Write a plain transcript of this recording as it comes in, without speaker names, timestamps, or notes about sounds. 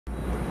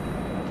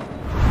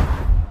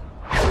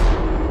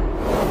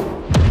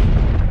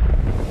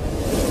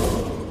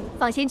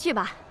放心去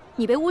吧，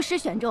你被巫师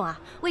选中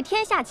啊，为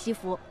天下祈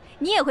福，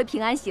你也会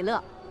平安喜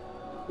乐。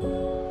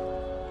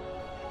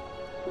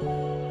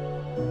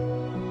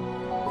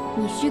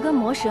你需跟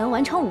魔神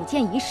完成舞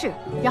剑仪式，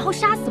然后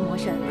杀死魔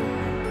神。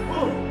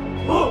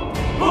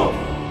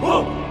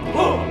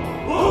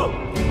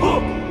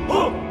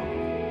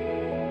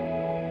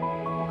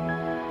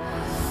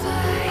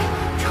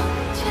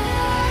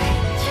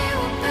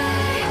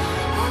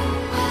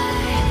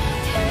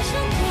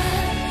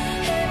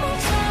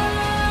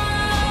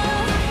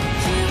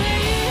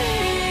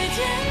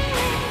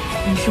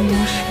你是魔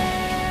神，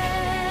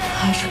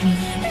还是命运？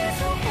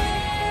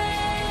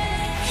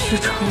是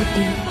仇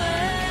敌，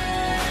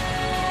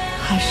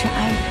还是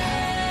爱人？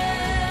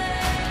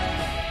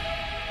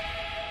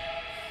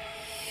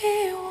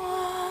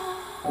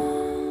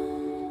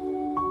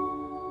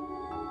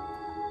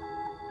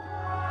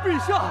陛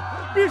下，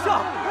陛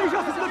下，陛下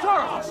怎么在这儿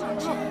啊？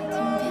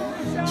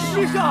陛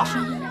下，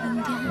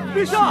陛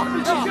下，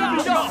陛下，陛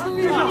下，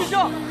陛下！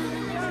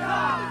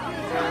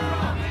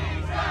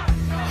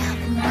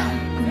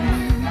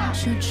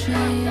就这样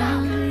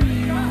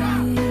日万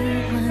年，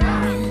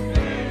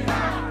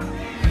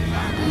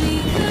你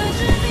可知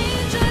你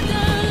这个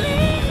灵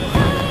魂，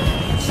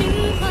情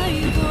怀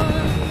多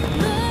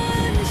沦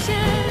陷，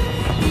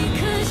一颗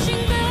心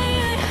被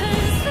爱恨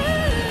撕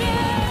裂。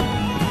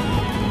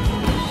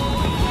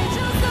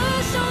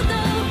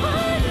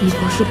你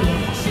不是别人，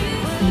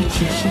你只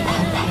是澹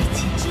台烬。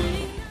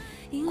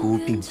孤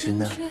病之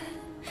难，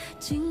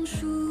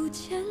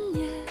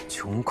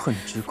穷困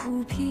之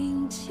苦，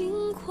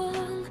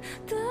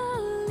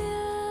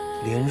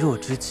怜弱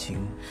之情，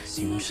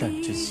行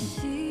善之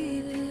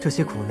心，这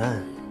些苦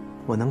难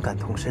我能感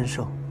同身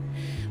受。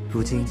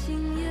如今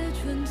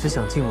只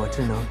想尽我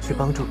之能去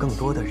帮助更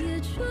多的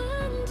人。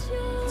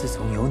自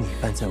从有你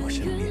伴在我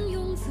身边，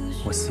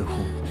我似乎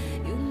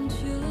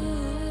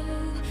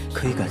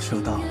可以感受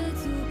到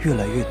越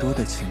来越多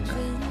的情感。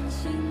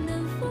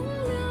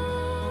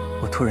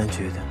我突然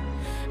觉得，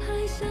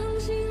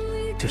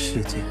这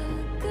世界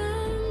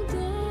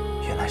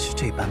原来是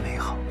这般美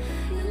好。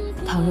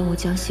倘若我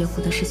将邪乎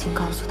的事情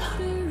告诉他，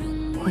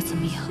会怎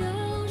么样？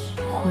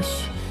或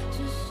许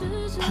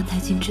澹台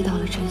烬知道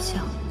了真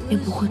相，便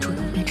不会主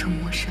动变成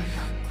魔神了。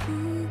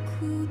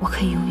我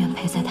可以永远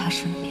陪在他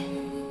身边，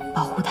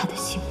保护他的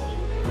性命。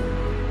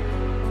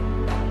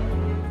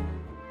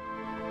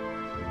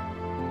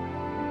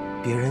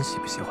别人喜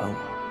不喜欢我，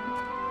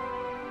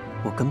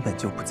我根本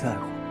就不在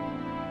乎。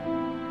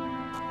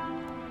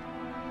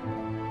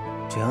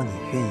只要你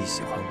愿意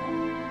喜欢我，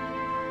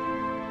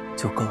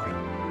就够了。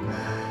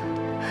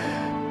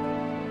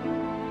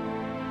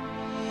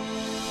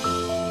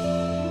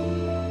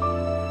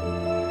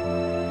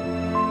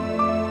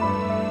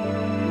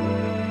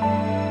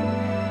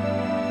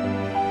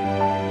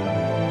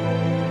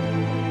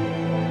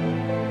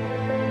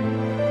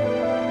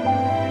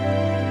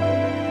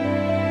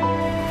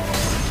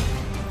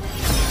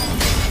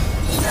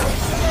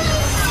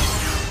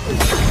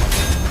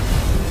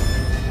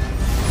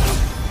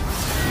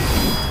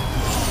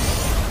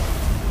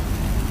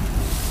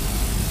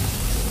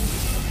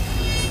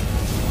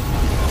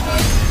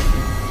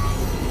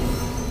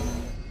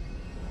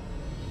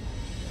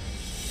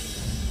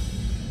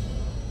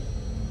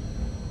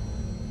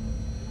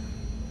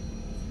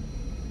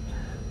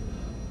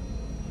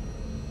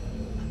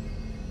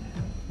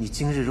你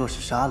今日若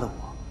是杀了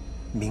我，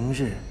明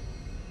日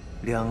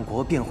两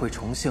国便会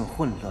重现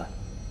混乱。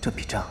这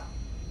笔账，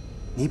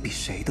你比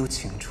谁都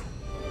清楚。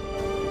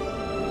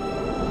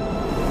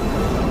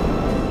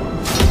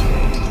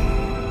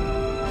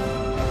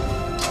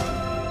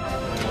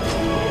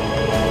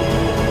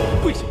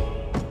跪下！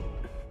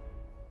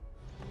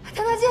澹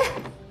台烬，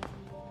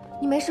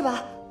你没事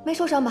吧？没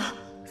受伤吧？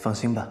放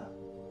心吧，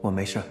我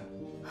没事。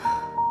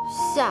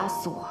吓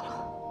死我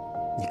了！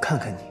你看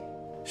看你，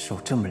手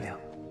这么凉。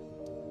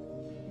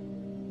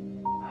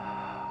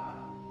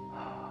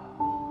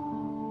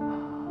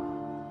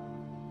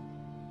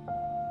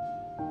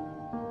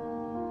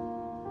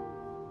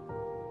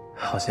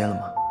好些了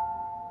吗？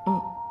嗯。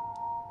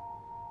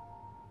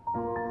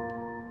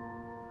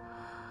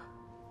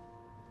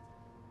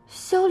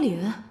萧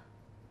凛，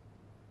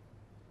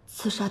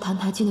刺杀澹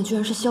台烬的居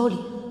然是萧凛，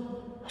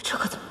这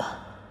可怎么办？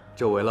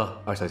久违了，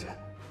二小姐。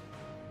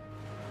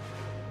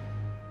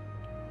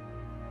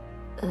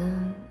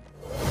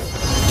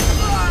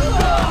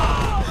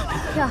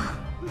哟，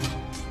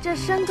这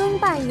深更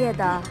半夜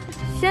的，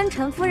宣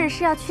城夫人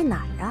是要去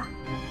哪儿啊？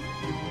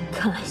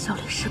看来萧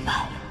凛失败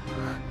了。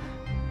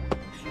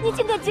你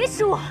竟敢劫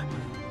持我！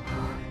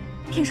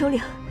田首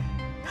领，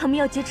他们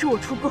要劫持我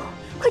出宫，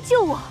快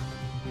救我！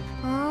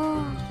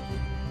哦，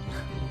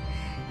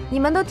你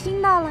们都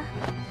听到了，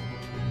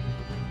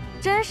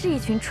真是一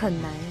群蠢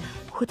男人，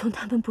我同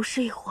他们不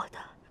是一伙的。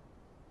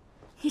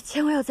你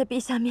千万要在陛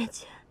下面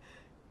前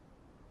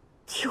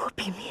替我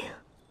毙命。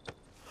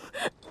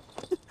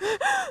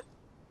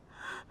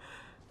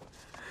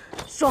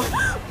说，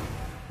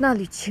那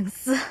缕情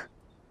丝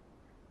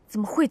怎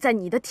么会在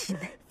你的体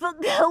内？放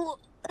开我！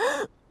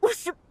我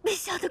是陛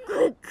下的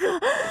贵哥。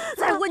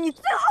再问你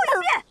最后一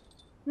遍，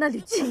那缕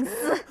情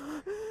丝，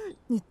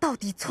你到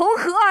底从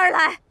何而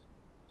来？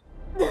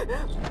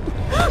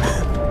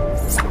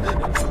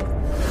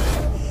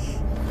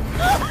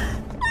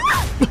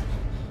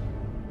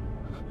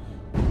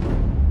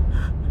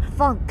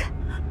放开！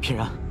翩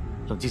然，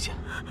冷静些，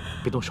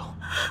别动手。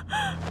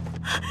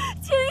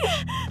青玉，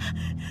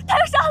他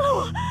要杀了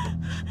我！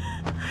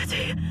青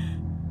玉，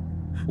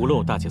无论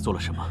我大姐做了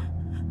什么，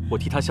我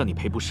替她向你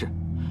赔不是。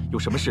有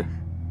什么事，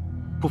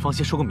不妨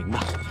先说个明白。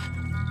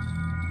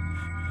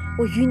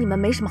我与你们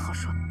没什么好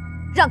说，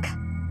让开！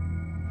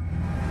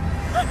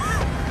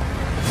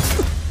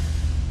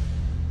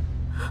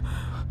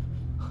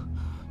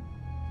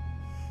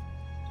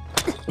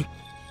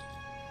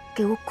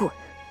给我滚！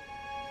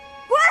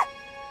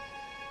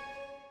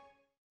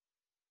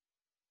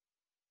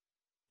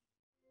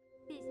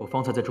我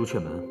方才在朱雀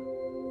门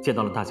见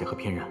到了大姐和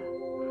翩然，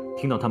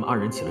听到他们二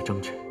人起了争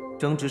执。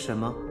争执什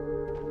么？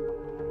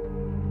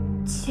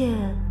妾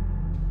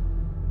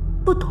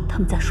不懂他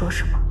们在说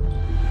什么。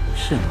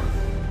是吗？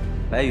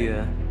白羽，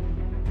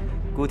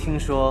姑听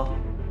说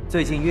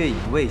最近月影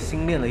卫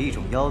新炼了一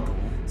种妖毒，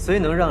虽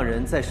能让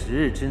人在10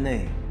日之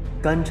内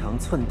肝肠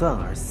寸断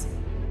而死，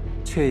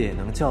却也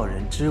能叫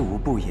人知无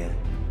不言。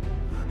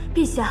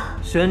陛下，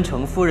宣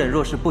城夫人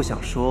若是不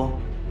想说，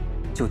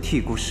就替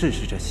姑试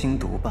试这新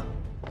毒吧。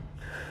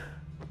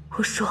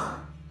我说，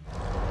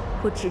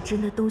我只知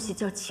那东西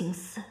叫情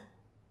丝。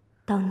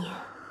当年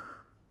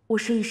我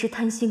是一时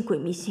贪心诡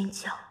秘心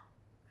窍，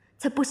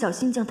才不小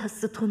心将它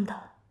私吞的。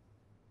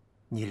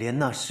你连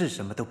那是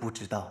什么都不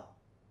知道，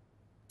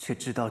却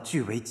知道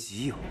据为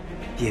己有，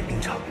叶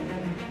冰裳，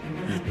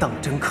你当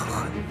真可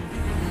恨！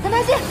澹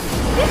台烬，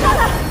别杀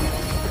他！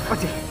二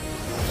姐，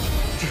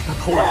这是他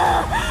偷来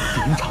的，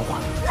理应偿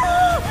还。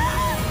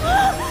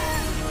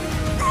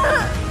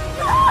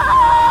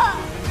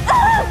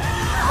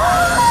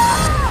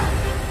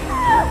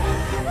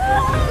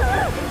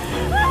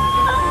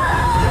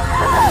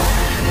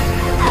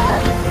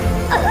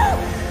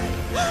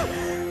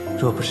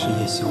若不是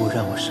叶夕雾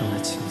让我生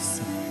了情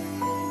丝，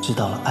知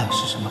道了爱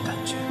是什么感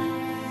觉，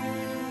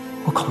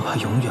我恐怕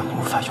永远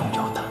无法拥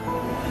有它。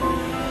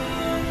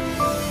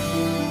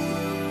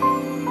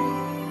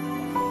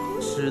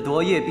褫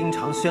夺叶冰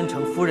裳宣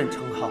城夫人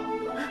称号，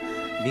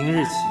明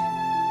日起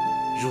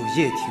汝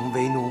叶庭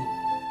为奴。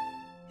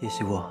叶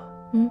夕雾，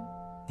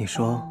你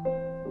说，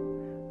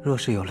若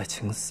是有了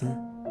情丝，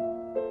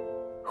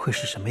会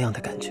是什么样的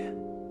感觉？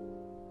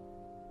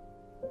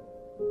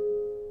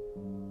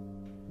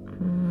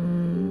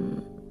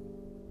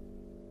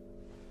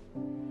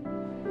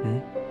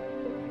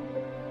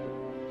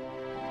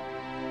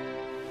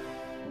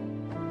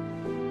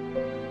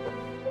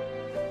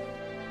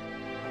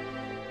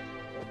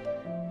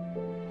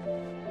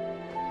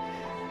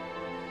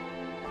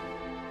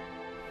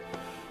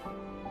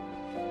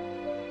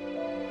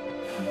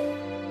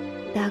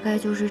大概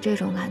就是这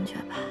种感觉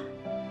吧。